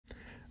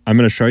I'm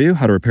going to show you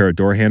how to repair a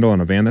door handle on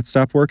a van that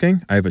stopped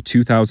working. I have a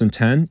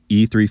 2010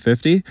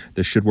 E350.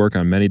 This should work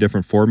on many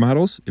different Ford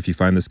models. If you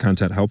find this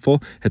content helpful,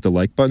 hit the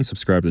like button,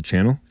 subscribe to the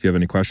channel. If you have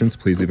any questions,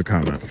 please leave a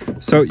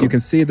comment. So you can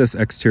see this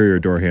exterior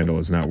door handle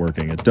is not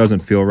working. It doesn't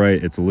feel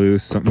right. It's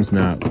loose. Something's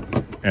not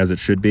as it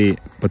should be,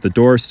 but the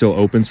door still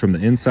opens from the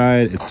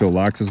inside. It still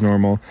locks as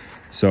normal.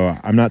 So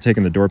I'm not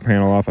taking the door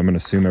panel off. I'm going to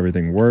assume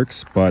everything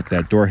works, but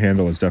that door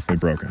handle is definitely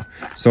broken.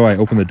 So I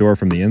open the door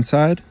from the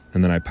inside,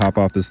 and then I pop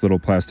off this little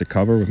plastic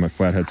cover with my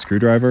flathead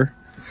screwdriver.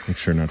 Make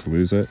sure not to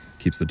lose it.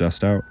 Keeps the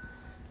dust out.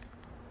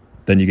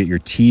 Then you get your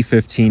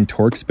T15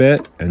 Torx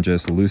bit and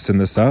just loosen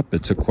this up.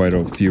 It took quite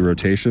a few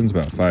rotations,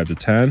 about 5 to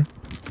 10.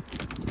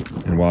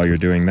 And while you're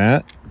doing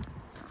that,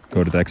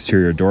 go to the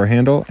exterior door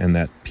handle, and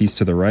that piece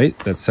to the right,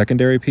 that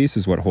secondary piece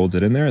is what holds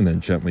it in there, and then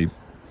gently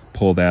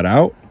pull that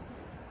out.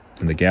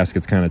 And the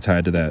gasket's kind of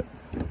tied to that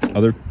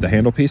the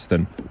handle piece.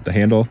 Then the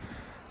handle,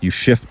 you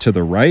shift to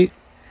the right,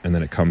 and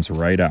then it comes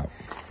right out.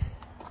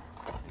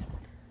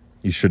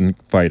 You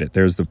shouldn't fight it.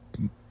 There's the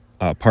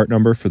part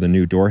number for the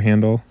new door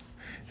handle,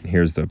 and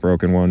here's the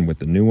broken one with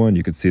the new one.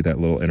 You can see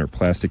that little inner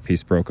plastic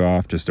piece broke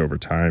off just over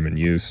time and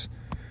use.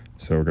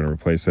 So we're going to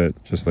replace it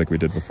just like we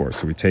did before.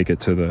 So we take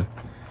it to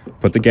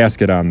put the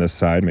gasket on this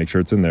side, make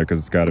sure it's in there because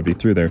it's got to be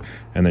through there,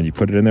 and then you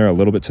put it in there a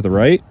little bit to the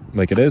right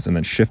like it is, and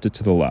then shift it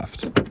to the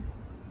left.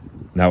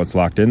 Now it's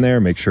locked in there.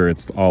 Make sure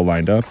it's all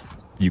lined up.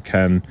 You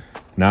can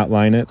not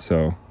line it,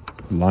 so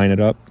line it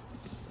up.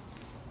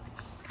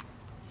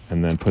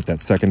 And then put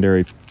that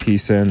secondary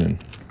piece in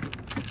and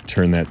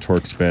turn that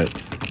Torx bit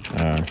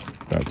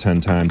about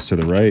 10 times to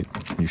the right.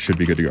 You should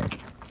be good to go.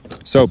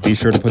 So be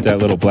sure to put that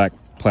little black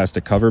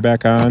plastic cover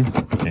back on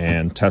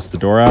and test the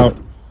door out.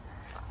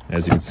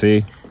 As you can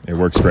see, it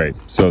works great.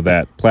 So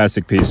that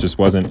plastic piece just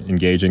wasn't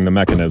engaging the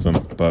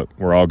mechanism, but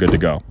we're all good to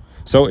go.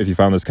 So if you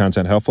found this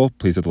content helpful,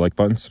 please hit the like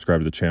button, subscribe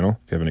to the channel.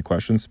 If you have any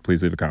questions,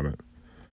 please leave a comment.